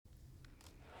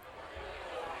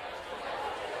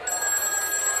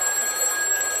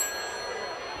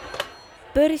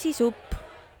Börsisupp.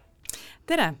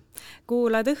 Tere!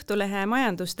 Kuulad Õhtulehe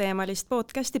majandusteemalist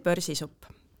podcasti Börsisupp.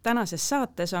 Tänases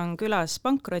saates on külas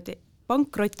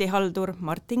pankrotihaldur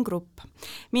Martin Krupp.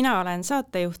 Mina olen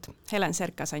saatejuht Helen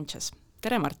Serka-Sanchez.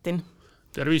 Tere, Martin!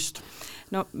 Tervist!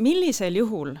 No millisel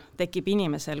juhul tekib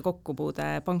inimesel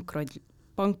kokkupuude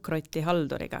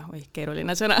pankrotihalduriga? Või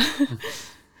keeruline sõna?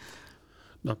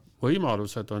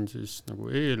 Võimalused on siis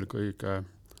nagu eelkõige,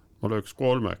 ma lööks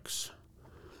 3.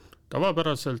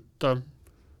 Tavapäraselt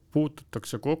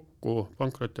puututakse kokku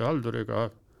pankrotihalduriga,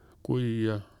 kui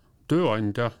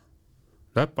tööandja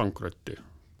läheb pankrotti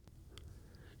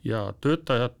ja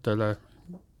töötajatele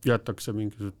jäetakse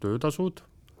mingisugused töötasud,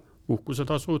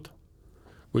 puhkusetasud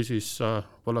või siis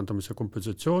vallandamise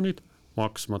kompensatsioonid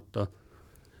maksmata.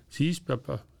 Siis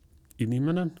peab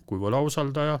inimene kui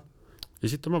võlausaldaja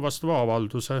esitama vastava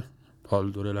avalduse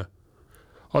haldurile.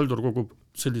 Haldur kogub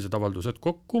sellised avaldused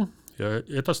kokku ja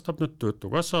edastab need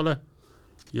töötukassale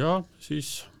ja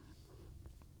siis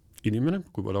inimene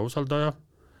kui võlausaldaja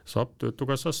saab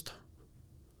töötukassast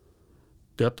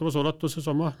teatavas ulatuses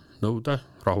oma nõude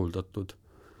rahuldatud.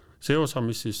 See osa,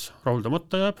 mis siis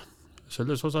rahuldamata jääb,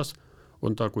 selles osas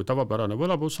on ta kui tavapärane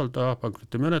võlausaldaja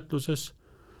pankrotimenetluses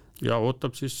ja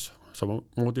ootab siis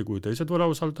samamoodi kui teised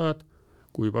võlausaldajad,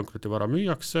 kui pankrotivara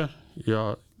müüakse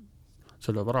ja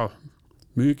selle vara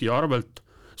müügi arvelt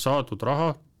saadud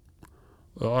raha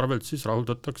arvelt siis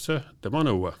rahuldatakse tema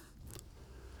nõue.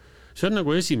 See on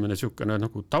nagu esimene niisugune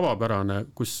nagu tavapärane,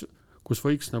 kus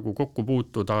võiks nagu kokku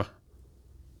puutuda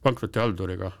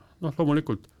pankrotihalduriga.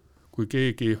 Loomulikult, kui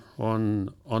keegi on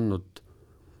andnud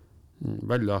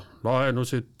välja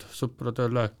laenusid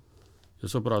sõpradele ja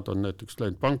sõbrad on näiteks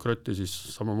läinud pankrotti, siis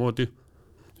samamoodi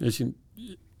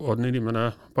on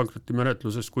inimene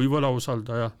pankrotimenetluses kui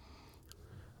võlausaldaja.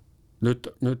 Nüüd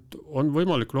on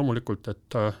võimalik loomulikult,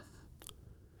 et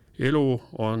elu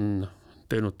on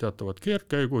teinud teatavad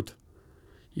keerkäigud,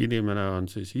 inimene on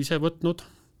siis ise võtnud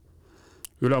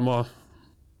üle oma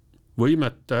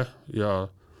võimete ja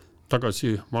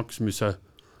tagasimaksmise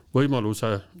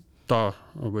võimaluse ta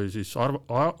või siis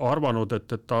arvanud,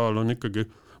 et tal on ikkagi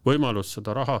võimalus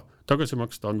seda raha tagasi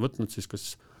maksta, on võtnud siis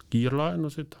kas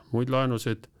kiirlaenusid, muid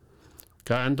laenusid,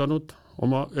 käendanud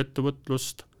oma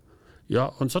ettevõtlust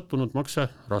ja on sattunud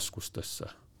makseraskustesse.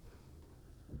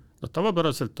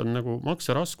 Tavapäraselt on nagu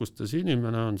makseraskustes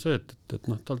inimene on see, et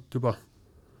talt juba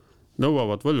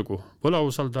nõuavad võlgu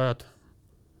võlausaldajad,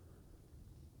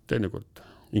 teinekord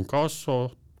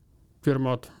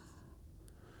inkassofirmad,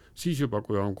 siis juba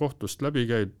kui on kohtust läbi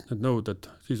käid need nõuded,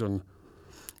 siis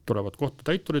tulevad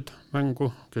kohtutäiturid mängu,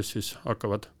 kes siis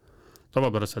hakkavad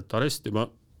tavapäraselt arestima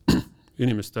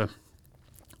inimeste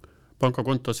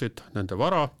pangakontosid, nende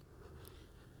vara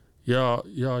ja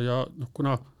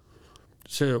kuna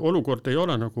see olukord ei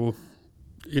ole nagu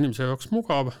inimese jaoks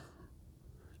mugav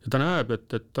ja ta näeb,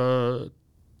 et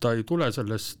ta ei tule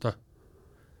sellest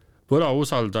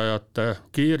võlausaldajate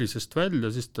keerisest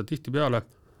välja, siis ta tihtipeale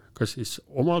kas siis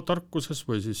oma tarkuses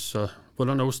või siis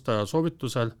võlanõustaja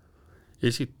soovitusel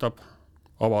esitab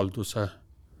avalduse,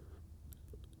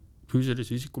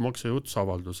 füüsilise isiku maksejõuetuse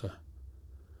avalduse.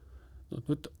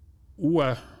 Nüüd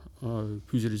uue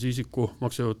füüsilise isiku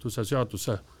maksejõuetuse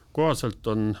seaduse kohaselt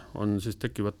on siis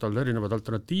tekivad tal erinevad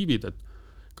alternatiivid, et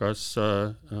kas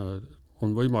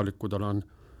on võimalik, kui tal on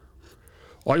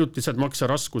ajutised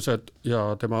makseraskused ja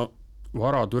tema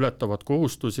varad ületavad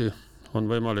kohustusi, on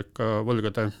võimalik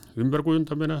võlgade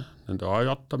ümberkujundamine, nende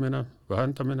ajatamine,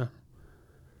 vähendamine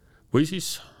või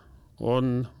siis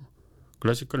on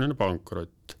klassikaline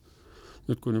pankrot.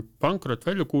 Nüüd, kui pankrot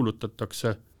välja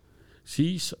kuulutatakse,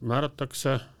 siis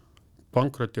määratakse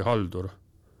pankrotihaldur.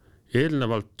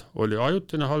 Eelnevalt oli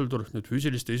ajutine haldur, nüüd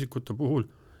füüsiliste isikute puhul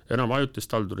enam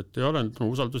ajutist haldurit ei ole, nüüd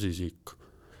on usaldusisik.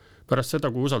 Pärast seda,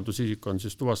 kui usaldusisik on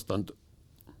siis tuvastanud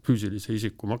füüsilise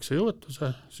isiku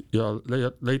maksejõuetuse ja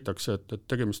leitakse, et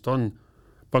tegemist on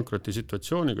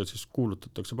pankrotisituatsiooniga, siis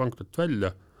kuulutatakse pankrot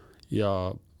välja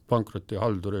ja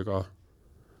pankrotihalduriga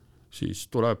siis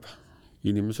tuleb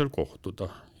inimesel kohtuda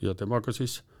ja temaga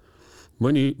siis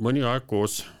mõni aeg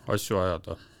koos asju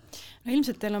ajada.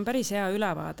 Ilmselt teil on päris hea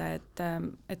ülevaade,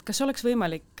 et kas oleks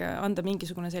võimalik anda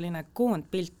mingisugune selline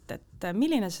koondpilt, et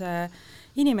milline see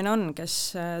inimene on, kes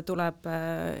tuleb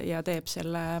ja teeb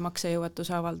selle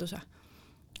maksejõuetuse avalduse?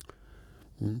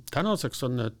 Tänaseks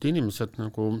on need inimesed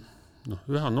nagu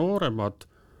üha nooremad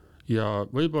ja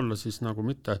võib-olla siis nagu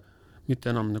mitte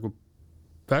enam nagu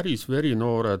päris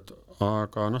verinoored,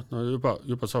 aga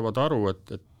juba saavad aru,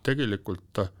 et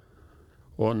tegelikult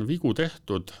on vigu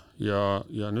tehtud ja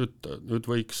nüüd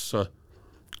võiks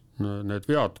need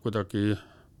vead kuidagi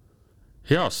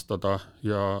heastada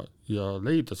ja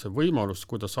leida see võimalus,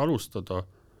 kuidas alustada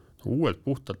uuelt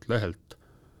puhtalt lehelt.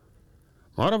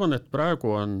 Ma arvan, et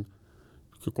praegu on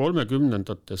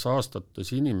 30ndates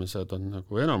aastates inimesed on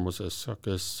nagu enamuses,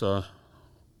 kes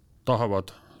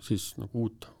tahavad siis nagu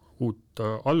uut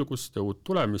algust ja uut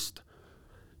tulemist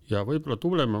ja võib-olla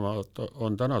tulemad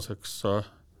on tänaseks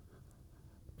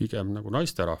pigem nagu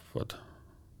naisterahvad,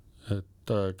 et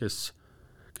kes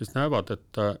näevad,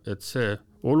 et see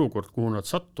olukord, kuhu nad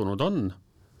sattunud on,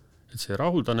 et see ei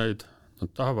rahulda neid, nad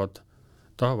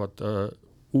tahavad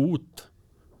uut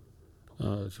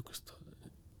sükest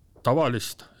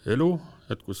tavalist elu,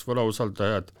 et kus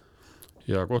võlausaldajad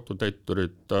ja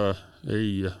kohtutäiturid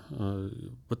ei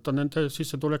võtta nende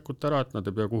sissetulekut ära, et nad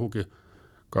ei pea kuhugi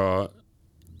ka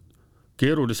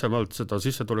keerulisemalt seda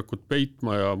sissetulekut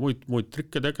peitma ja muid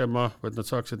trikke tegema, vaid nad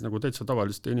saaksid nagu täitsa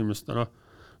tavaliste inimestena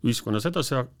ühiskonnas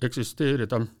edasi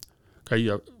eksisteerida,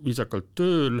 käia viisakalt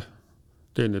tööl,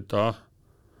 teenida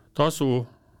tasu,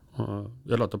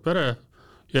 elada pere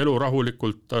elu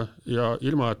rahulikult ja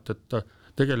ilma, et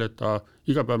tegeleda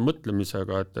igapäev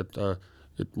mõtlemisega,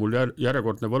 et mul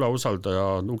järjekordne võlausaldaja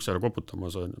on uksele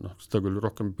koputamas, seda küll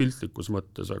rohkem piltlikus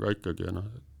mõttes, aga ikkagi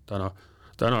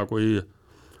täna kui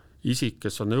isik,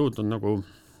 kes on jõudnud nagu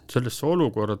sellesse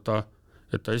olukorda,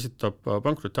 et ta esitab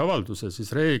pankrotihavalduse,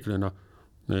 siis reeglina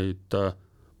neid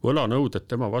võlanõuded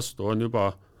tema vastu on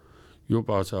juba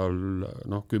seal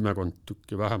 10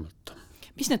 tükki vähemalt.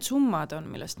 Mis need summad on,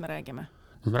 millest me räägime?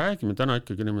 Me räägime täna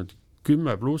ikkagi niimoodi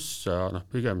 10 pluss ja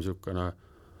pigem niisugune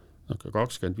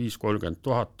 25-30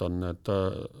 000 on need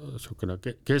niisugune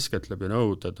keskeltläbi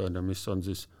nõuded, mis on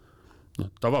siis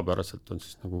tavapäraselt on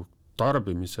siis nagu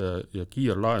tarbimise ja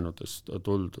kiirlaenudest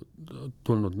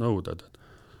tulnud nõuded.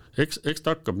 Eks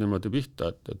ta hakkab niimoodi pihta,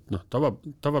 et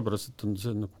tavapäraselt on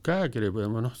see nagu käekiri või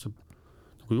see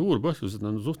nagu juurpõhjused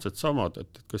on suhteliselt samad,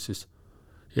 et kas siis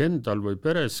endal või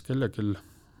peres kellegil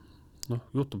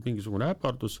juhtub mingisugune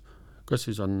äpardus, kas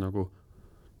siis on nagu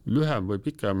lühem või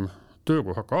pikem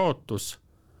töökoha kaotus,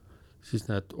 siis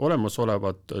need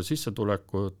olemasolevad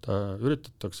sissetulekud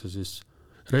üritatakse siis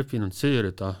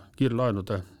refinantseerida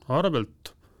kiirlaenude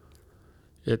arvelt,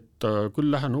 et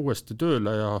küll lähen uuesti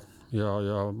tööle ja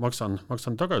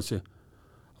maksan tagasi,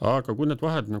 aga kui need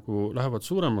vahed nagu lähevad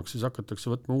suuremaks, siis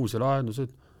hakatakse võtma uusi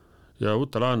laenusid ja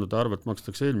uute laenude arvelt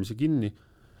makstakse eelmisi kinni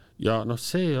ja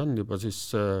see on juba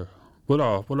siis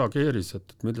võlakeeris,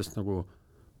 et millest nagu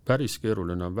päris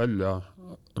keeruline on välja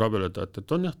rabeleda,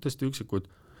 et on tõesti üksikuid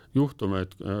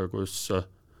juhtumeid, kus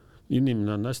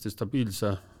inimene on hästi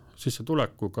stabiilse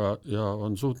sissetulekuga ja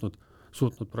on suutnud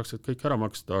praktiliselt kõik ära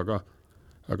maksta,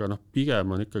 aga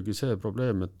pigem on ikkagi see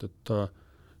probleem, et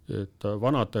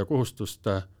vanade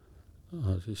kohustuste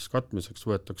siis katmiseks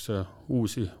võetakse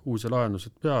uusi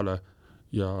laenusid peale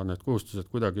ja need kohustused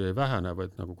kuidagi ei vähene,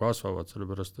 vaid nagu kasvavad,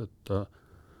 sellepärast et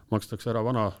makstakse ära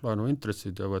vana laenu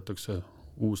intressid ja võetakse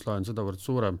uus laen sedavõrd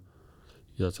suurem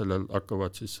ja sellel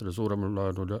hakkavad siis selle suuremal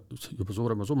laenul juba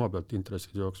suurema summa pealt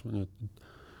intressid jooksma, nii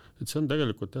et see on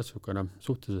tegelikult niisugune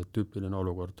suhteliselt tüüpiline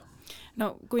olukord.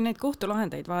 No kui neid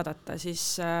kohtulahendeid vaadata,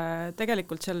 siis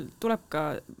tegelikult seal tuleb ka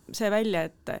see välja,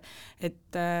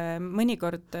 et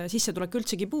mõnikord sissetulek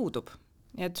üldsegi puudub.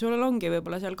 Et sul ongi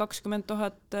võib-olla seal 20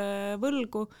 000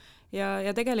 võlgu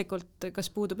ja tegelikult kas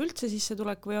puudub üldse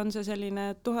sissetulek või on see selline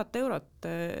 1000 eurot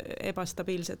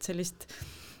ebastabiilset sellist,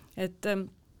 et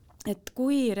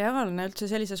kui reaalne üldse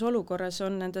sellises olukorras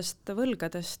on nendest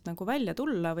võlgadest nagu välja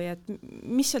tulla või et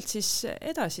mis sealt siis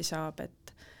edasi saab?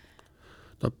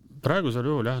 Praegusel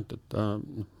juhul jah, et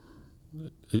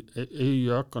ei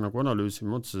hakka nagu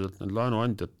analüüsima otseselt need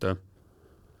laenuandjate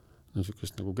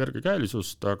niisugust nagu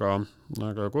kergekäelisust,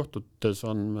 aga kohtutes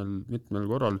on meil mitmel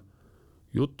korral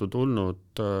juttu tulnud,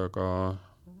 ka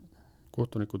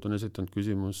kohtunikud on esitanud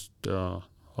küsimust ja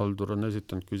haldur on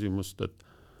esitanud küsimust,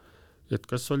 et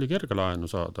kas oli kerge laenu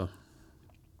saada.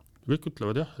 Kõik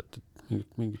ütlevad jah, et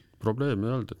mingit probleemi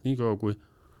ei olnud, et niikaua kui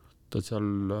ta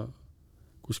seal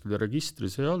kuskil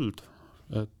registris ei olnud,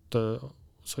 et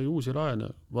sai uusi laene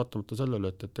vaatamata sellele,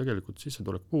 et tegelikult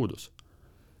sissetulek puudus.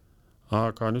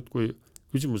 Aga nüüd, kui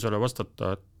küsimusele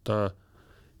vastata, et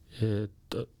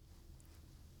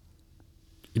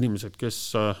inimesed,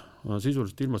 kes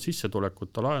sisuliselt ilma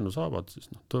sissetulekuta laenu saavad, siis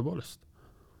tõepoolest.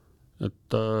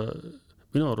 Et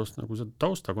minu arust nagu see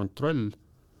taustakontroll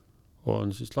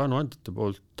on siis laenuandjate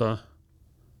poolt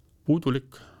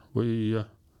puudulik või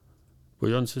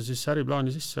on see siis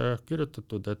äriplaani sisse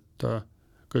kirjutatud, et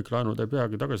kõik laenud ei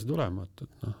peagi tagasi tulema, et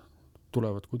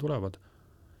tulevad kui tulevad.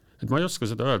 Et ma ei oska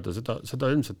seda öelda, seda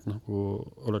ilmselt nagu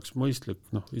oleks mõistlik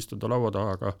istuda laua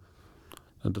taha ka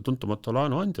nende tuntumata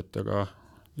laenuandjatega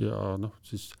ja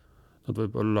siis nad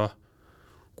võib-olla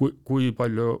kui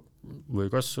palju või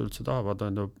kas üldse tahavad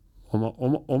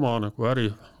oma nagu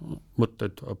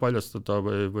ärimõtteid paljastada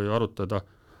või arutada,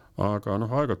 aga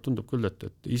aeg-ajalt tundub küll,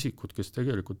 et isikud, kes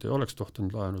tegelikult ei oleks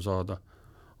tohtinud laenu saada,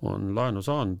 on laenu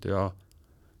saanud ja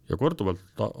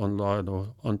korduvalt on laenu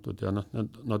antud ja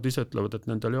nad ise ütlevad, et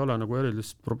nendel ei ole nagu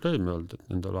erilist probleemi olnud, et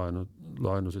nende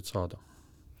laenusid saada.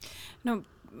 No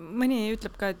mõni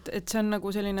ütleb ka, et see on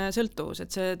nagu selline sõltuvus,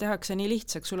 et see tehakse nii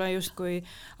lihtsaks, sulle justkui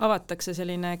avatakse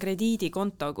selline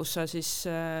krediidikonto, kus sa siis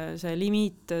see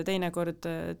limiit teinekord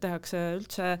tehakse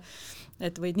üldse,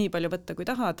 et võid nii palju võtta, kui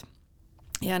tahad.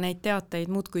 Ja neid teateid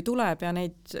muudkui tuleb ja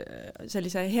neid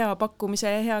sellise hea pakkumise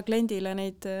ja hea kliendile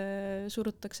neid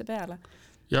surutakse peale.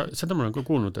 Ja seda ma olen ka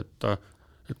kuulnud,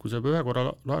 et kui sa ühe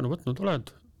korra laenu võtnud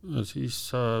oled, siis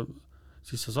sa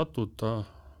satud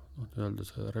nii-öelda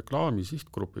see reklaami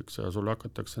sihtgrupiks ja sulle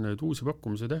hakatakse neid uusi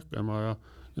pakkumisi tegema ja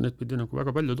neid pidi nagu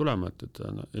väga palju tulema, et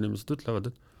inimesed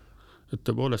ütlevad, et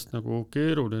tõepoolest nagu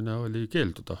keeruline oli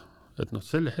keelduda. Et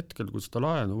selle hetkel, kui seda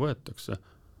laenu võetakse,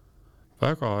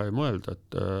 väga ei mõelda,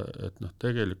 et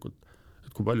tegelikult,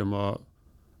 et kui palju ma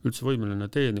üldse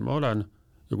võimeline teenima olen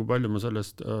ja kui palju ma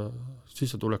sellest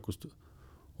sissetulekust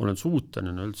olen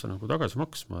suuteline üldse nagu tagasi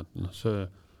maksma, et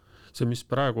see, mis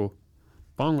praegu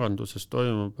panganduses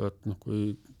toimub, et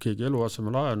kui keegi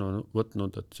eluaseme laenu on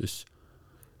võtnud, et siis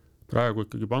praegu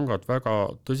ikkagi pangad väga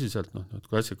tõsiselt, need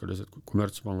klassikalised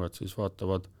kommertspangad siis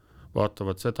vaatavad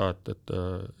seda,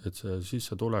 et see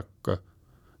sissetulek,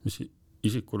 mis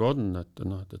isikul on,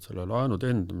 et selle laenu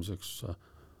teenindamiseks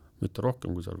mitte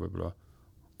rohkem kui seal võib-olla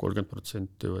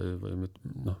 30% või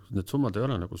need summad ei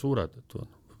ole nagu suured, et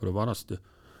võib-olla vanasti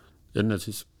enne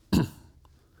siis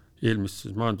eelmist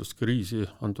siis majanduskriisi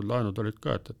antud laenud olid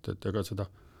ka, et ega seda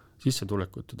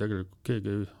sissetulekut tegelikult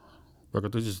keegi väga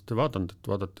tõsiselt ei vaadanud, et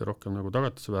vaadati rohkem nagu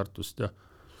tagatise väärtust ja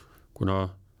kuna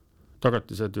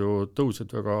tagatised ju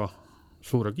tõusid väga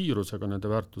suure kiirusega nende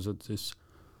väärtused, siis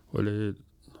oli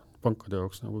pankade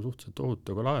jaoks nagu suhteliselt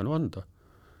ohutu ka laenu anda.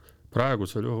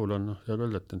 Praegusel juhul on hea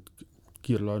küll, et need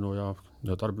kiirlaenu ja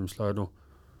tarbimislaenu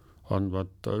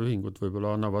andvad ühingud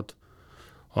võib-olla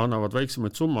annavad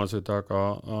väiksemaid summasid,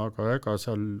 aga ega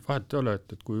seal vahet ei ole,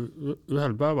 et kui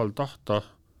ühel päeval tahta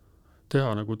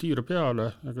teha nagu tiir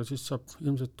peale, ega siis saab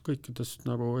ilmselt kõikidest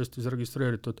nagu Eestis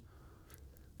registreeritud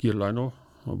kiirlaenu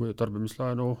või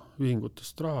tarbimislaenu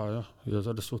ühingutest raha ja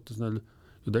selles suhtes neil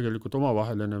ju tegelikult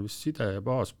omavaheline vist side ja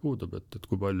baas puudub, et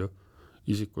kui palju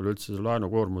isikul üldse see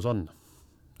laenukoormus on.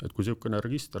 Et kui niisugune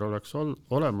register oleks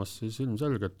olemas, siis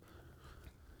ilmselgelt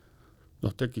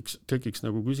tekiks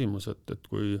nagu küsimus, et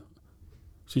kui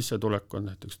sissetulek on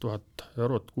näiteks 1000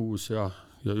 eurot kuus ja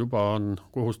juba on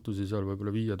kohustusi seal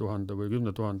võib-olla 5000 või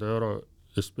 10 000 euro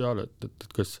eest peale, et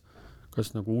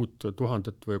kas nagu uut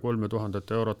 1000 või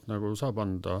 3000 eurot nagu saab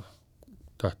anda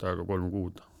tähtaega 3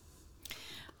 kuud.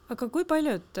 Aga kui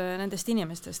paljud nendest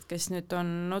inimestest, kes nüüd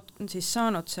on siis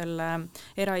saanud selle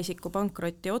eraisiku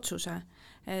pankroti otsuse,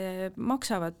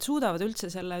 suudavad üldse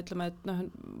selle, ütleme, et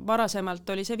varasemalt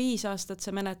oli see 5 aastat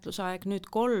see menetlusaeg, nüüd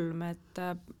 3,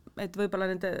 et võib-olla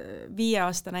nende 5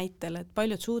 aasta näitel, et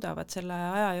paljud suudavad selle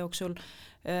aja jooksul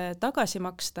tagasi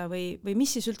maksta või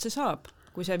mis siis üldse saab,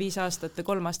 kui see 5 aastat või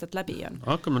 3 aastat läbi on?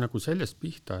 Hakkame nagu sellest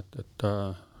pihta, et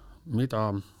mida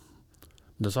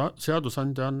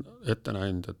seadusandja on ette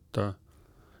näinud,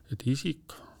 et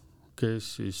isik,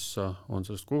 kes siis on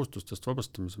sellest kohustustest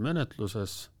vabastamise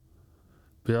menetluses,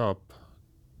 peab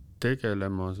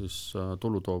tegelema siis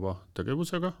tulutoova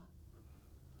tegevusega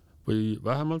või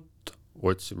vähemalt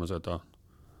otsima seda.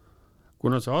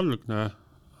 Kuna see algne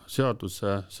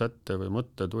seaduse sätte või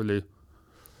mõtte tuli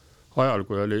ajal,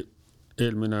 kui oli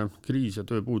eelmine kriis ja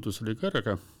tööpuudus oli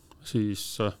kõrge,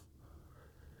 siis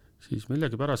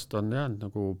millegipärast on jäänud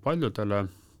nagu paljudele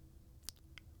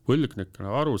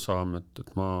võlgnikele arusaam,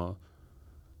 et ma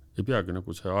ei peagi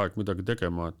nagu see aeg midagi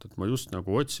tegema, et ma just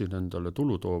nagu otsin endale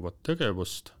tulutoovat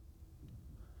tegevust,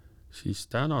 siis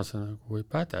täna see nagu ei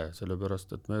päde,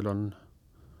 sellepärast, et meil on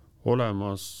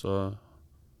olemas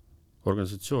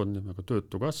organisatsioon nimega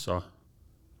Töötukassa,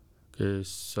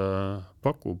 kes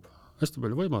pakub hästi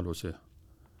palju võimalusi.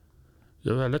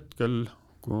 Ja ühel hetkel,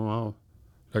 kui ma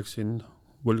läksin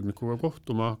võlgnikuga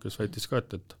kohtuma, kes väitis ka,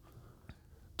 et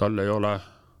tal ei ole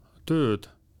tööd,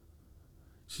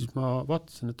 siis ma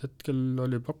vaatasin, et hetkel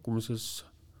oli pakkumises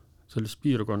selles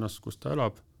piirkonnas, kus ta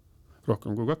elab,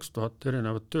 rohkem kui 2000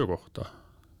 erinevat töökohta.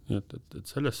 Nii et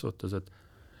selles suhtes,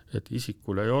 et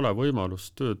isikul ei ole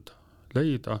võimalust tööd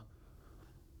leida,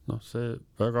 see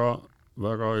väga,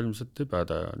 väga ilmselt ei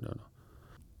päde.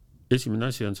 Esimene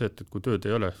asi on see, et kui tööd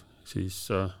ei ole, siis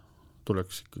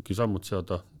tuleks ikkagi sammud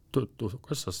seada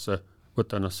töötukassasse,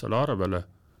 võtta ennast selle arvele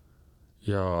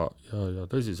ja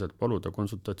tõsiselt paluda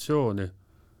konsultatsiooni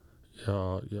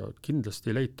ja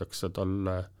kindlasti leitakse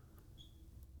talle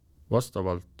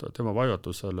vastavalt tema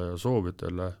vajadusele ja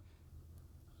soovidele,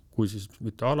 kui siis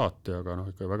mitte alati, aga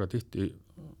ikka väga tihti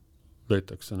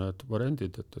leitakse need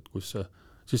variandid, et kus see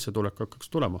sissetulek hakkaks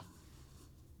tulema.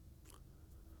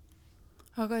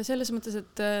 Aga selles mõttes,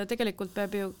 et tegelikult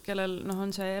peab ju, kellel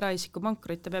on see eraisiku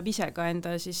pankrot, ta peab ise ka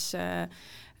enda siis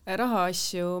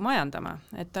rahaasju majandama,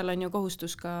 et tal on ju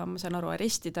kohustus ka, ma saan aru,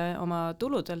 arestida oma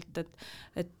tuludelt,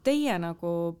 et teie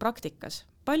nagu praktikas,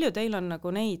 palju teil on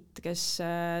nagu neid, kes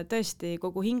tõesti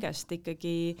kogu hingest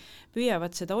ikkagi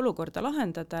püüavad seda olukorda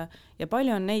lahendada ja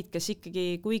palju on neid, kes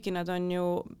ikkagi, kuigi nad on ju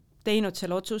teinud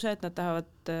selle otsuse, et nad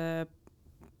tahavad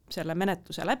selle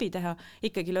menetluse läbi teha,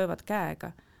 ikkagi löövad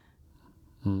käega?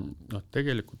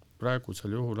 Tegelikult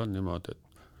praegusel juhul on niimoodi,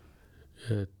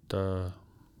 et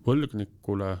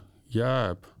võlgnikule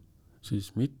jääb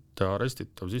siis mitte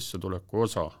arestitav sissetuleku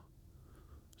osa.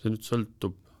 See nüüd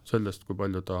sõltub sellest, kui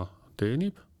palju ta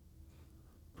teenib,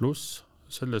 pluss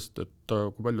sellest, et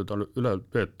kui palju tal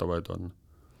ülepeetavaid on.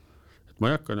 Et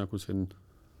ma ei hakka nagu siin,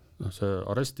 see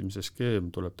arestimise skeem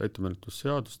tuleb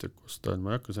täitemenetlusseadustikust,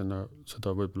 ma ei hakka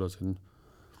seda võib-olla siin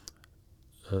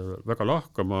väga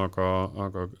lahkama,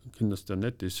 aga kindlasti on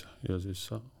netis ja siis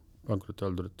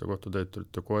pankrotihaldurite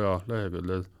kohtutäiturite koja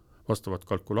leheküljel vastavad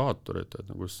kalkulaatorid, et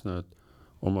kus need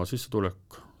oma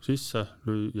sissetulek sisse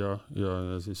lüüa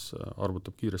ja siis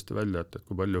arvutab kiiresti välja, et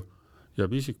kui palju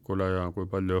jääb isikule ja kui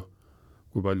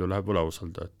palju läheb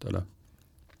võlausaldajatele.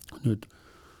 Nüüd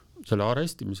selle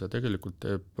arestimise tegelikult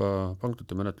teeb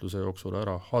pankrotimenetluse jooksul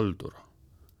ära haldur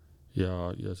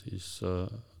ja siis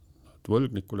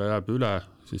võlgnikule jääb üle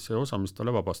siis see osa, mis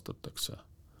talle vabastatakse.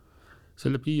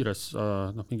 Selle piires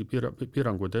mingi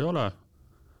piiranguid ei ole,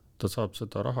 ta saab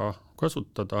seda raha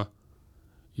kasutada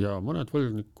ja mõned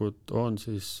võlgnikud on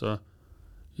siis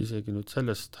isegi nüüd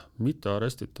sellest mitte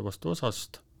arestitavast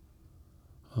osast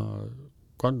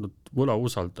kandnud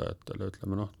võlausaldajatele,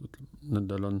 ütleme,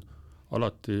 nendel on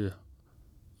alati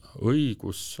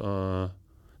õigus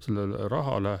sellele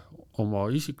rahale oma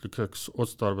isiklikeks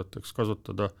otstarveteks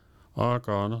kasutada,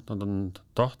 aga nad on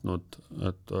tahtnud,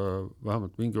 et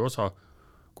vähemalt mingi osa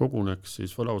koguneks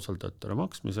siis võlausaldajatele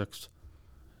maksmiseks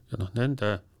ja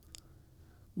nende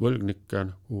võlgnike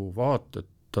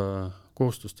vaated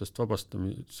kohustustest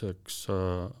vabastamiseks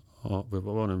või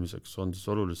vabanemiseks on siis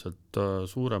oluliselt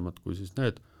suuremad kui siis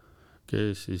need,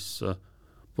 kes siis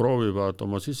proovivad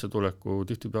oma sissetuleku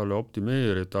tihtipeale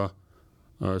optimeerida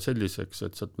selliseks,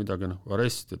 et sealt midagi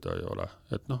arestida ei ole.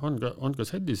 Et on ka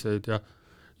selliseid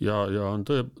ja on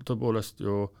tõepoolest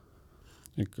ju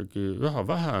ikkagi üha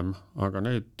vähem, aga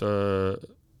neid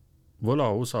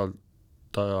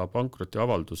võlausaldaja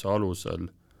pankrotiavalduse alusel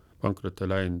pankroti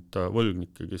läinud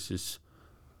võlgnikke, kes siis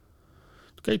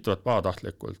käituvad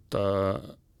pahatahtlikult,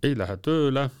 ei lähe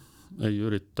tööle, ei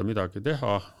ürita midagi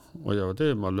teha, hoiavad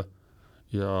eemal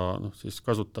ja siis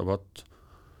kasutavad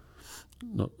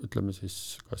ütleme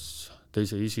siis kas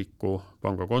teise isiku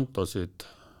pangakontosid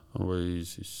või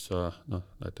siis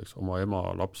näiteks oma ema,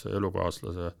 lapse,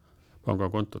 elukaaslase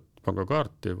pangakontot,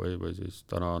 pangakaarti või siis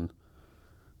täna on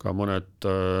ka mõned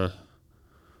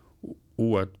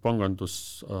uued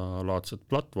panganduslaadsed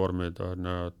platvormid,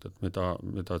 et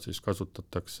mida siis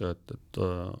kasutatakse, et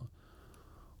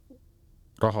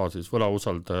raha siis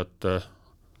võlausaldajate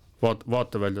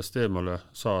vaateväljast eemale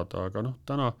saada, aga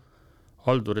täna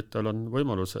halduritel on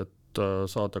võimalus, et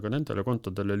saada ka nendele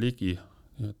kontodele ligi,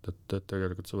 et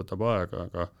tegelikult see võtab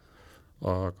aega,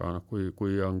 aga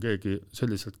kui on keegi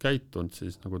selliselt käitunud,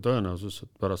 siis nagu tõenäosus,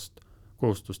 et pärast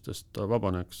kohustustest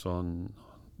vabaneks, on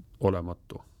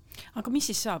olematu. Aga mis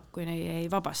siis saab, kui ei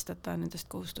vabastata nendest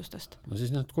kohustustest?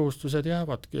 Siis need kohustused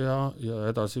jäävadki ja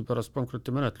edasi pärast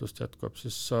pankrotimenetlust jätkab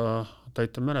siis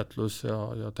täitemenetlus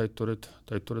ja täiturid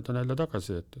on jälle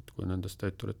tagasi, et kui nendest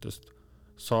täituritest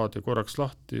saadi korraks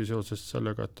lahti seoses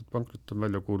sellega, et pankrot on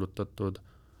välja kuulutatud,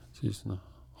 siis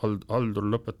haldur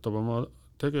lõpetab oma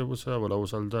tegevuse ja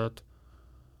võlausaldajad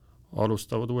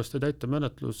alustavad uuesti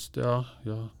täitemenetlust ja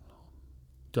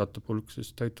teatab hulk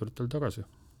siis täituritel tagasi.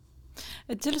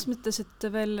 Et selles mõttes, et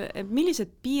veel, millised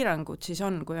piirangud siis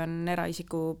on, kui on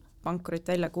eraisiku pankrot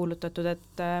välja kuulutatud,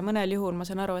 et mõnel juhul ma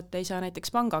saan aru, et ei saa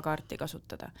näiteks pangakaarti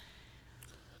kasutada?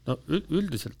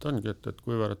 Üldiselt ongi, et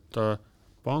kuivõrd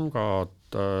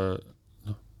pangad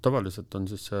tavaliselt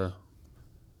on siis see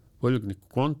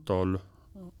võlgniku kontol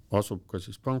asub ka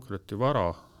siis pankroti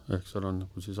vara, ehk seal on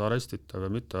nagu siis arestitav ja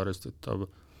mitte arestitav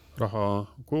raha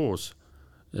koos,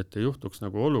 et ei juhtuks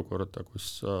nagu olukorda,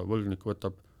 kus võlgnik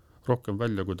võtab rohkem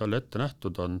välja, kui talle ette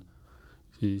nähtud on,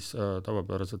 siis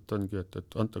tavapäraselt ongi,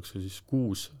 et antakse siis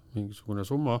kuus mingisugune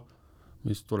summa,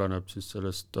 mis tuleneb siis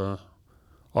sellest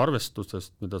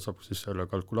arvestusest, mida saab siis selle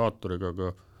kalkulaatoriga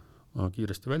ka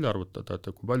kiiresti välja arvutada, et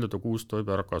kui palju ta kuus tohib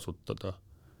ära kasutada.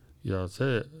 Ja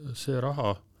see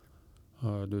raha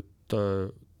nüüd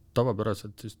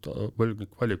tavapäraselt siis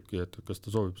võlgnik valibki, et kas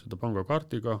ta soovib seda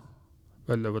pangakaardiga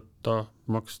välja võtta,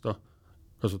 maksta,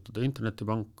 kasutada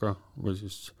internetipanka või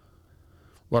siis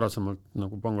varasemalt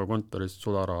nagu pangakontorist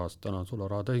sularahast, täna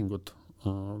sularahatehingud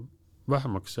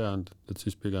vähemaks jäänud, et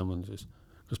siis pigem on siis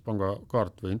kas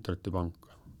pangakaart või internetipank.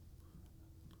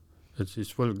 Et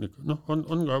siis võlgnik,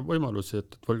 on ka võimalusi,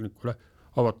 et võlgnikule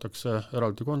avatakse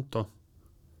eraldi konto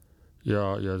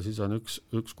ja siis on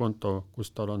üks konto,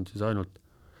 kus tal on siis ainult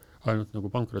nagu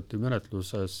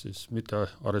pankrotimenetluses siis mitte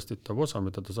arestitav osa,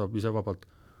 mida ta saab ise vabalt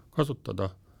kasutada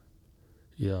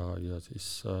ja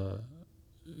siis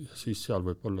seal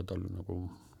võib olla tal nagu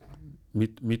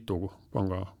mitu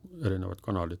panga erinevat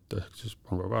kanalit ehk siis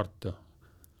pangakaart ja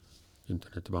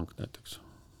internetipank näiteks.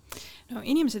 No,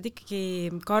 inimesed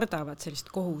ikkagi kardavad sellist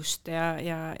kohust ja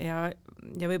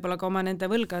võib-olla ka oma nende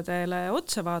võlgadele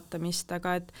otsa vaatamist,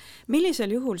 aga et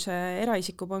millisel juhul see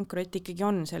eraisiku pankrot ikkagi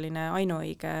on selline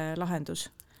ainuõige lahendus?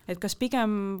 Et kas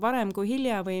pigem varem kui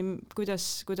hilja või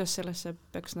kuidas sellesse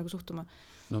peaks nagu suhtuma?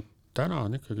 No täna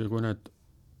on ikkagi, kui need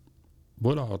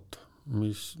võlad,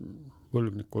 mis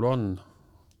võlgnikul on,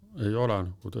 ei ole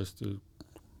nagu tõesti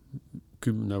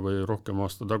 10 või rohkem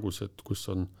aasta tagused, kus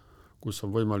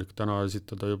on võimalik täna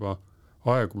esitada juba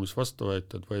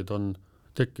aegumisvastuväited, vaid on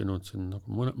tekkinud siin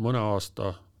nagu mõne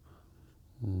aasta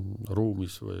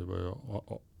ruumis või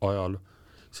ajal,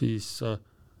 siis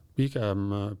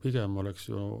pigem oleks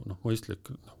ju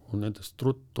mõistlik nagu nendest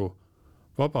ruttu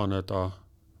vabaneda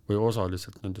või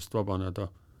osaliselt nendest vabaneda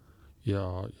ja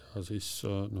siis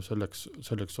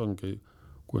selleks ongi,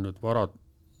 kui nüüd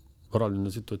varaline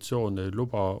situatsioon ei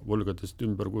luba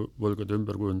võlgade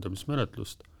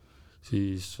ümberkujundamismenetlust,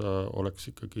 siis oleks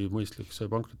ikkagi mõistlik see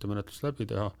pankrotimenetlus läbi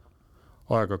teha.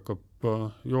 Aeg hakkab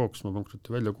jooksma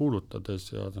pankroti välja kuulutades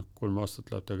ja 3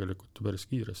 aastat läheb tegelikult ju päris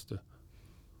kiiresti.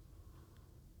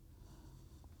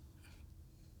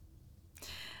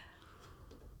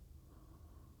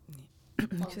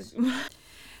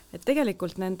 Et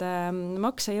tegelikult nende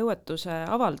maksejõuetuse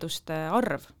avalduste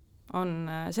arv on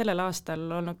sellel aastal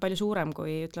olnud palju suurem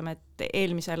kui ütleme, et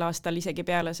eelmisel aastal isegi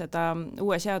peale seda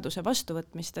uue seaduse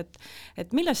vastuvõtmist,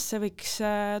 et millest see võiks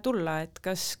tulla, et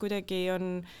kas kuidagi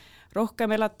on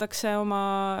rohkem elatakse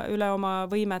üle oma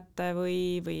võimete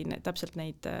või täpselt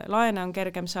neid laene on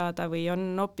kergem saada või on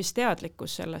hoopis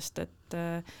teadlikkus sellest,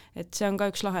 et see on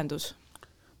ka üks lahendus?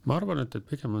 Ma arvan, et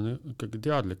pigem on ikkagi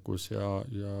teadlikkus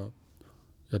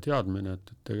ja teadmine,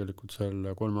 et tegelikult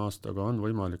selle 3 aastaga on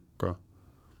võimalik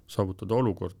saavutada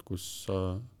olukord, kus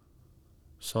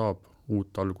saab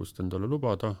uut algust endale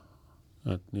lubada,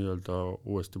 et nii-öelda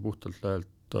uuesti puhtalt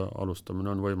lehelt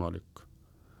alustamine on võimalik.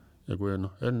 Ja kui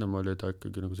ennem oli ta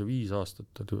ikkagi nagu see 5 aastat,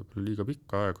 et võib-olla liiga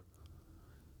pikka aeg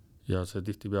ja see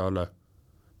tihtipeale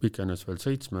pikenes veel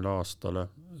 7 aastale,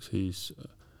 siis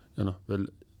ja veel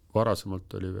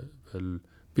varasemalt oli veel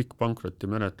pikk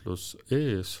pankrotimenetlus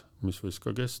ees, mis võis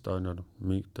ka kesta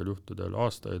mingitel juhtudel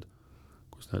aastaid,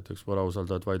 kus näiteks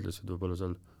võlausaldajad vaidlesid võib-olla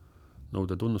seal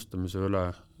nõude tunnustamise üle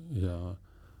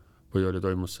või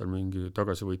toimus seal mingi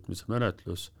tagasivõitmise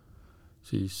menetlus,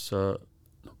 siis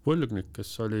võlgnik,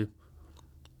 kes oli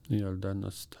nii-öelda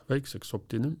ennast väikseks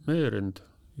optimeerinud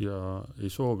ja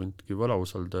ei soovinudki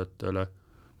võlausaldajatele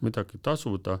midagi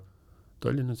tasuda, ta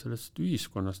oli sellest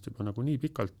ühiskonnast juba nagu nii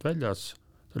pikalt väljas,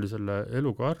 ta oli selle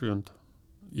eluga harjunud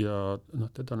ja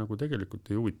teda nagu tegelikult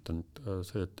ei huvitanud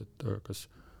see, et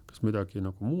kas midagi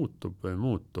nagu muutub või ei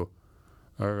muutu.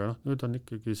 Aga nüüd on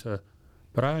ikkagi see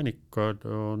präänikad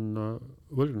on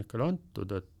võlgnikele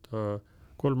antud, et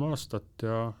 3 aastat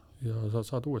ja sa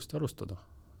saad uuesti alustada.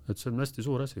 Et see on hästi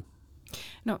suur asi.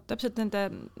 No täpselt nende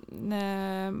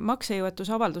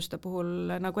maksejõuetusavalduste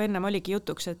puhul, nagu ennem oligi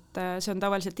jutuks, et see on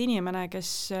tavaliselt inimene,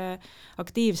 kes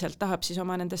aktiivselt tahab siis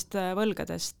oma nendest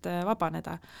võlgadest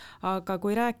vabaneda. Aga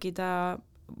kui rääkida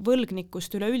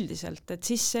võlgnikust üleüldiselt, et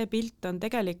siis see pilt on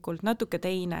tegelikult natuke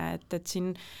teine, et siin,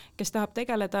 kes tahab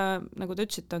tegeleda, nagu te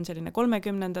ütlesite, on selline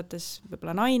 30-ndates,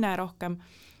 võib-olla naine rohkem,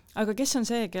 aga kes on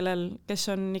see, kes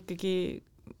on ikkagi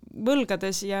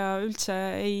võlgades ja üldse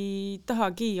ei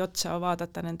tahagi otsa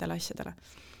vaadata nendele asjadele?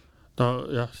 No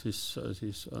jah,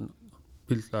 siis on,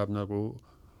 pilt läheb nagu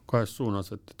 2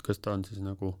 suunas, et kas ta on siis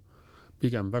nagu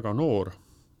pigem väga noor,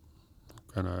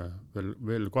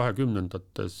 veel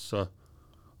 20-ndates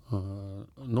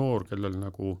noor, kellel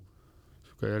nagu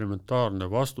elementaarne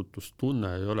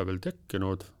vastutustunne ei ole veel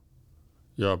tekkinud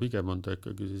ja pigem on ta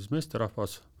ikkagi siis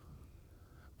meesterahvas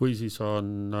või siis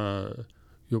on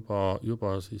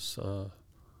juba siis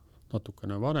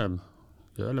natukene vanem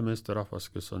ja jälle meesterahvas,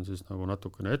 kes on siis nagu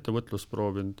natukene ettevõtlust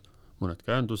proovinud, mõned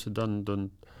käendused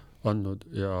andnud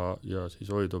ja siis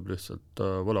hoidub lihtsalt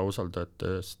võlausaldajate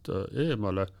eest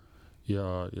eemale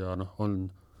ja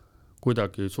on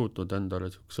kuidagi suutnud endale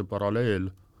niisuguse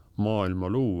paralleelmaailma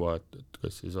luua, et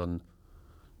kes siis on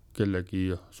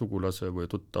kellegi sugulase või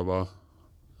tuttava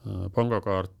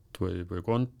pangakaart või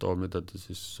konto, mida ta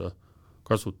siis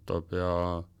kasutab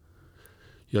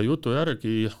ja jutu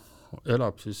järgi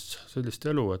elab siis sellist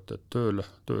elu, et tööl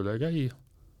ei käi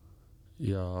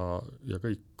ja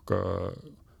kõik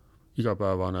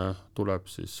igapäevane tuleb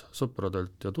siis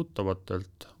sõpradelt ja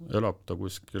tuttavatelt, elab ta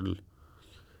kuskil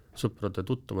sõprade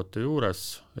tuttavate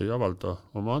juures, ei avalda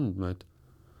oma andmeid.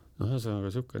 Ühesõnaga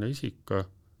niisugune isik,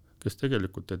 kes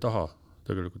tegelikult ei taha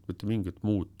tegelikult mitte mingit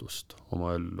muutust oma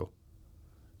ellu.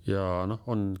 Ja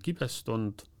on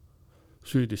kibestunud,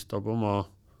 süüdistab oma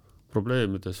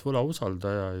probleemides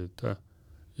võlausaldajaid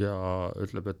ja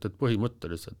ütleb, et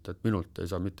põhimõtteliselt, et minult ei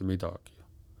saa mitte midagi.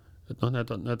 Et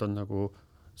need on nagu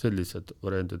sellised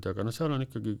variandid, aga seal on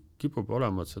ikkagi kipub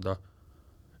olema seda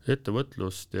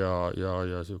ettevõtlust ja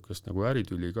niisugust nagu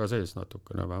äritüli ka sees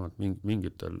natukene, vähemalt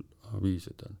mingitel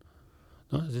viisidel.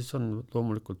 Siis on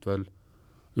loomulikult veel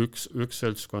üks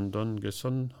seltskond on, kes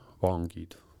on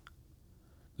vangid.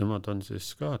 Nemad on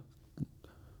siis ka,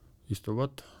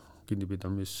 istuvad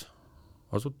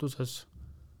kinnipidamisasutuses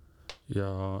ja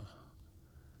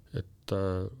et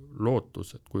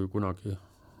lootus, et kui kunagi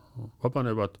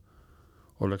vabanevad,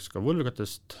 oleks ka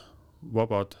võlgadest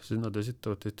vabad, siis nad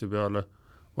esitavad tihtipeale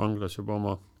vanglas juba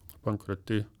oma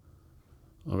pankroti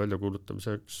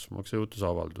väljakuulutamiseks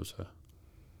maksejõutusavalduse.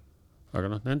 Aga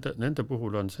nende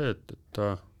puhul on see, et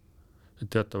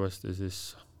teatavasti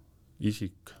siis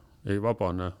isik ei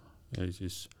vabane ei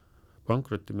siis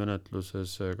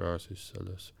pankrotimenetluses ega siis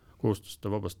selles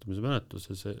kohustuste vabastamise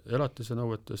menetluses elatise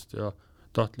nõuetest ja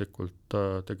tahtlikult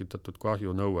tekitatud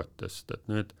kahju nõuetest, et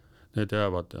need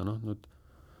jäävad ja nüüd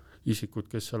isikud,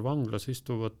 kes seal vanglas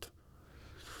istuvad,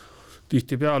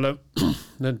 tihtipeale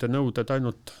nende nõuded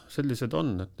ainult sellised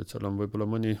on, et seal on võib-olla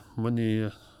mõni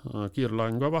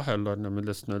kiirlaen ka vahel,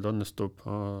 millest neil õnnestub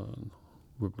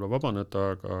võib-olla vabaneda,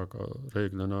 aga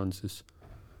reeglina on siis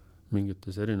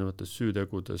mingites erinevates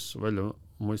süütegudes välja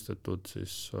mõistetud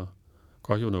siis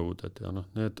kahjunõuded ja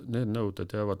need nõuded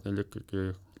jäävad neil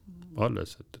ikkagi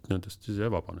alles, et nendest siis ei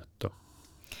vabaneta.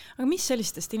 Aga mis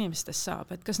sellistest inimestest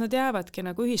saab, et kas nad jäävadki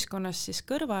nagu ühiskonnas siis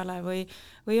kõrvale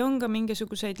või on ka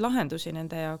mingisuguseid lahendusi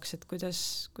nende jaoks, et kuidas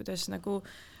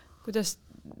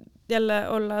jälle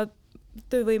olla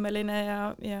töövõimeline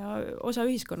ja osa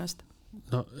ühiskonnast?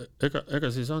 Ega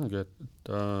siis ongi, et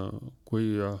kui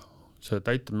see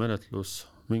täitemenetlus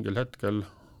mingil hetkel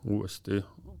uuesti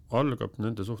algab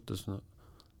nende suhtes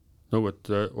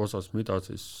nõuete osas, mida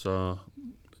siis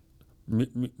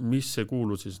mis ei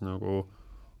kuulu siis nagu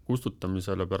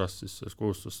kustutamisele pärast siis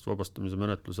kohustust vabastamise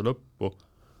menetluse lõppu,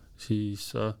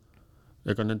 siis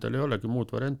ega nendel ei olegi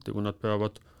muud varianti, kui nad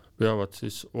peavad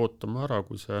siis ootama ära,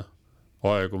 kui see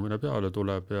aegumine peale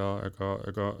tuleb ja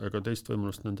ega teist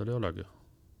võimalust nendel ei olegi.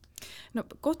 No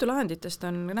kohtulahenditest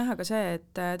on näha ka see,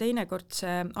 et teinekord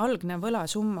see algne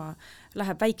võlasumma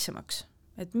läheb väiksemaks.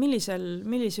 Et millisel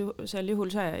juhul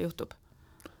see juhtub?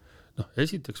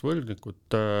 Esiteks võlgnikud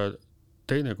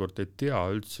teinekord ei tea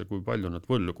üldse, kui palju nad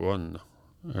võlgu on.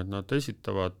 Et nad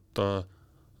esitavad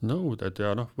nõuded ja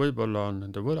võib-olla on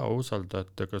nende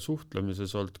võlausaldajatega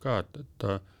suhtlemises olnud ka, et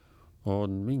on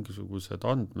mingisugused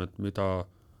andmed, mida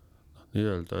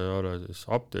nii-öelda ei ole siis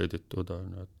update'itud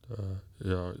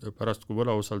ja pärast, kui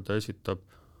võlausaldaja esitab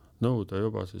nõude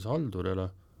juba siis haldurile,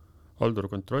 haldur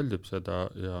kontrollib seda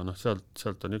ja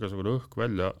sealt on igasugune õhk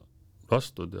välja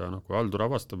lastud ja kui haldur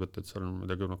avastab, et seal on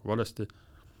midagi nagu valesti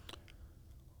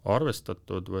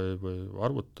arvestatud või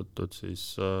arvutatud, siis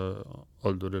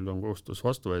halduril on kohustus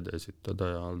vastuväide esitada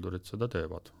ja haldurid seda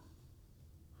teevad.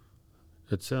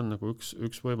 Et see on nagu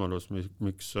üks võimalus,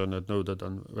 miks need nõuded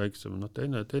on väiksem.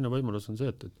 Teine võimalus on see,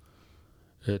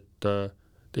 et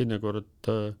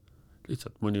teinekord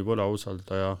lihtsalt mõni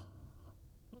võlausaldaja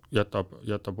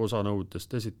jätab osa nõudest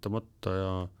esitamata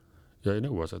ja ei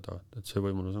nõua seda, et see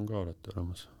võimalus on ka alati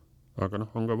olemas. Aga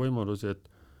on ka võimalusi,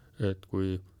 et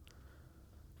kui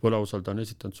võlausaldaja on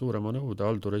esitanud suurema nõude,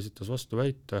 haldur esitas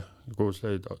vastuväite, kohus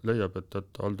leiab,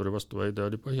 et halduri vastuväide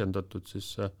oli põhjendatud,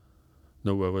 siis see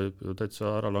nõue võib ju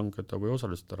täitsa ära langeda või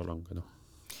osaliselt ära langeda.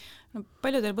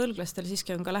 Paljudel võlglastel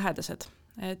siiski on ka lähedased,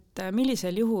 et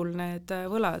millisel juhul need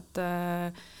võlad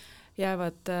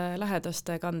jäävad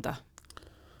lähedaste kanda?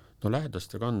 No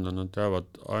lähedaste kanda nad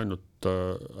jäävad ainult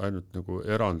nagu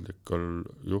erandlikel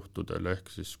juhtudel,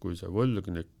 ehk siis kui see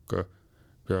võlgnik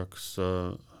peaks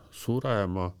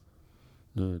surema,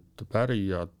 nüüd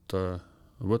pärijad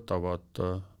võtavad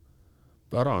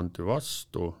pärandi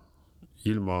vastu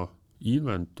ilma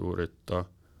inventuurita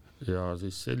ja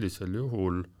siis sellisel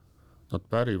juhul nad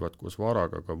pärivad koos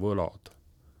varaga ka võlad.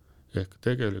 Ehk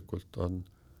tegelikult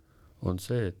on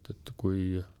see, et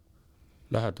kui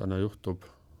lähedane juhtub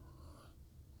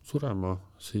surema,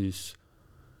 siis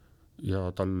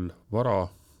ja tal vara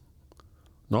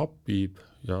napib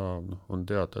ja on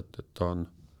teada, et ta on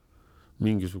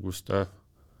mingisuguste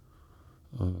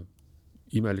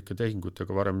imelike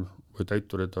tehingutega varem või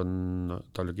täiturid on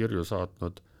talle kirju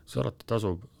saatnud, siis alati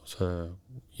tasub see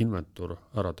inventuur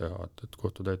ära teha, et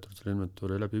kohtutäiturid selle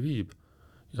inventuuri läbi viib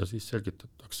ja siis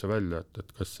selgitatakse välja,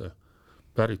 et kas see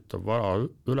päritav vara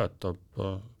ületab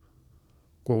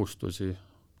kohustusi,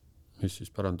 mis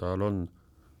siis pärandajal on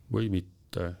või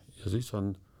mitte. Ja siis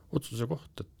on otsuse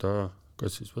koht, et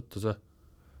kas siis võtta see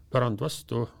pärand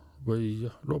vastu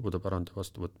või loobuda pärandi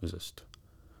vastuvõtmisest.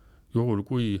 Juhul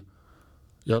kui,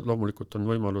 ja loomulikult on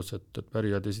võimalus, et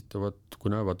pärijad esitavad,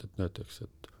 kui näevad, et näiteks,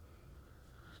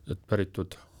 et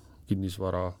päritud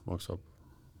kinnisvara maksab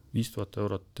 5000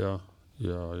 eurot ja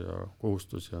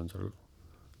kohustusi on seal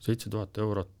 7000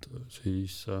 eurot,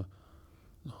 siis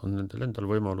on nendel endal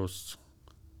võimalus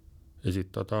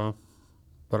esitada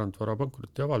pärandvara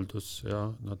pankrotihaldur ja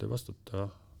nad ei vastuta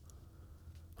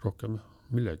rohkem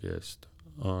millegi eest.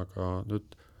 Aga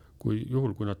nüüd,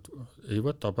 juhul kui nad ei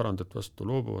võta pärandit vastu,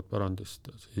 loobuvad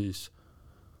pärandist, siis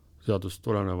seadust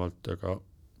tulenevalt ega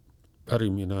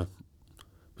pärimine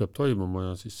peab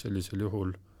toimuma ja siis sellisel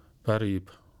juhul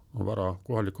pärib vara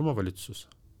kohalik omavalitsus.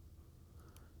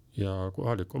 Ja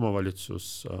kohalik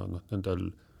omavalitsus,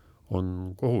 nendel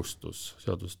on kohustus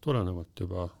seadust tulenevalt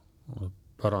juba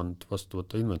pärand vastu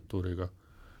võtta inventuuriga.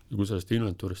 Ja kui sellest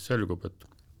inventuurist selgub, et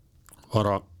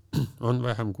vara on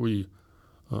vähem kui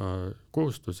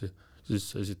kohustusi, siis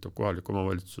esitab kohalik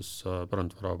omavalitsus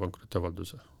pärandvara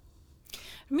pankrotihaldur.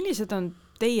 Millised on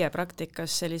teie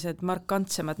praktikas sellised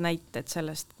markantsemad näited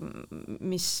sellest,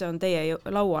 mis on teie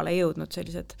lauale jõudnud,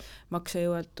 sellised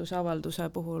maksejõuetusavalduse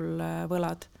puhul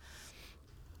võlad?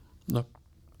 No,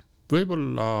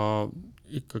 võib-olla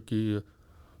ikkagi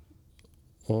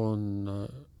on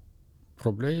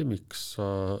probleemiks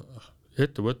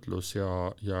ettevõtlus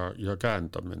ja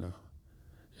käändamine.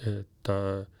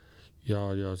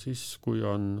 Ja siis, kui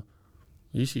on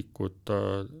isikud,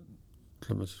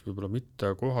 ütleme siis võib-olla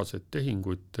mitte kohaseid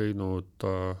tehinguid teinud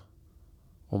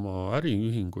oma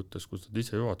äriühingutes, kus nad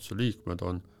ise juhatuse liikmed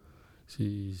on,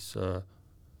 siis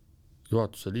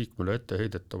juhatuse liikmele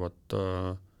etteheidetavat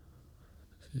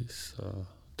siis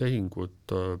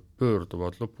tehingud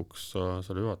pöörduvad lõpuks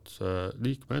selle juhatuse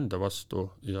liikme enda vastu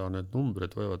ja need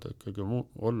numbrid võivad ikkagi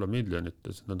olla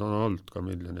miljonites, need on olnud ka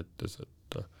miljonites,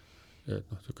 et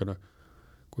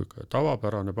kui ka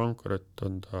tavapärane pankrot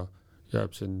on, ta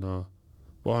jääb sinna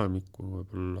vahemikku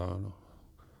võib-olla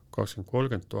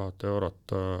 20-30 000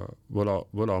 eurot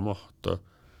võlamaht,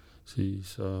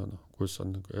 siis kus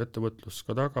on ettevõtlus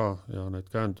ka taga ja neid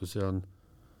käändusi on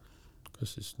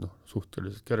kas siis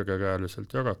suhteliselt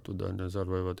kergekäeliselt jagatud on ja seal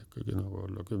võivad ikkagi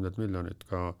olla 10 miljonit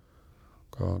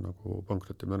ka nagu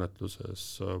pankrotimenetluses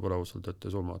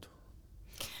võlausaldajate summad.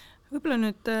 Võib-olla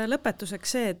nüüd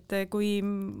lõpetuseks see, et kui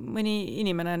mõni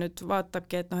inimene nüüd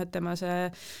vaatabki, et tema see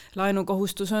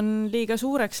laenukohustus on liiga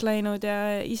suureks läinud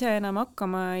ja ise enam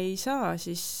hakkama ei saa,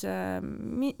 siis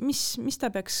mis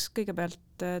ta peaks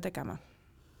kõigepealt tegema?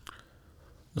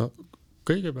 No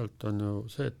kõigepealt on ju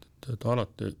see, et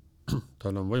alati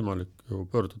tal on võimalik ju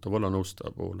pöörduda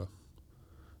võlanõustaja poole.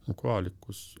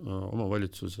 Kohalikus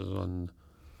omavalitsuses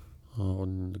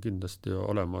on kindlasti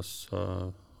olemas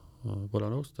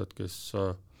võlanõustajad, kes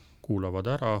kuulavad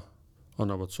ära,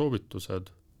 annavad soovitused.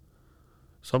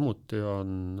 Samuti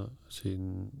on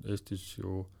siin Eestis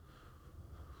ju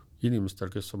inimestel,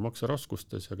 kes on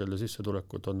makseraskustes ja kelle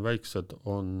sissetulekud on väiksed,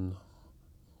 on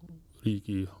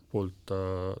riigi poolt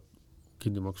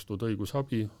kinni makstud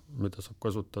õigusabi, mida saab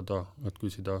kasutada, et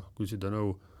küsida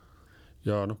nõu.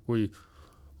 Ja kui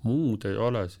muud ei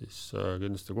ole, siis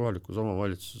kindlasti kohalikus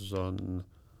omavalitsuses on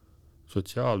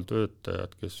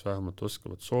sotsiaaltöötajad, kes vähemalt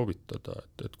oskavad soovitada,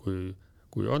 et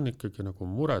kui on ikkagi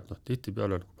mured,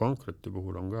 tihtipeale pankroti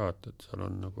puhul on ka, et seal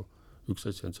on üks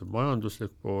asi on see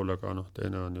majanduslik pool, aga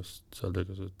teine on just seal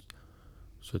tegelikult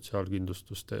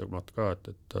sotsiaalkindlustusteemad ka,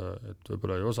 et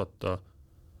võib-olla ei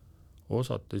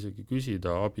osata isegi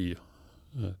küsida abi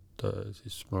et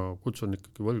siis ma kutsun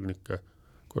ikkagi võlgnikke,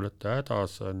 kui olete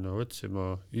hädas, on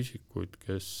otsima isikuid,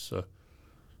 kes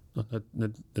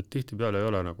need tihtipeale ei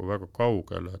ole nagu väga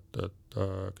kaugel, et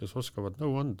kes oskavad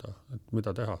nõu anda, et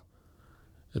mida teha.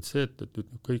 Et see, et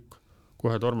kõik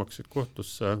kohe tormaksid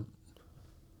kohtusse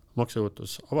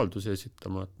maksejõuetusavaldusi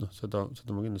esitama, et seda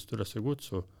ma kindlasti üles ei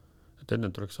kutsu, et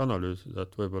enne tuleks analüüsida,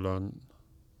 et võib-olla on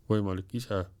võimalik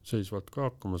ise seisvalt ka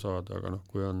hakkama saada, aga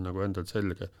kui on nagu endal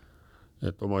selge,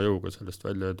 et oma jõuga sellest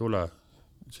välja ei tule,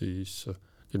 siis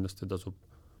kindlasti tasub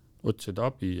otsida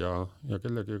abi ja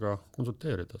kellegiga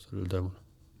konsulteerida sellel teemal.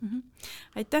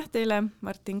 Aitäh teile,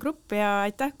 Martin Krupp, ja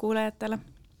aitäh kuulajatele!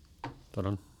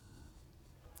 Tänan!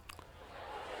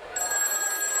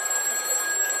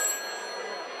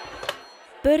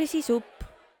 Börsisupp.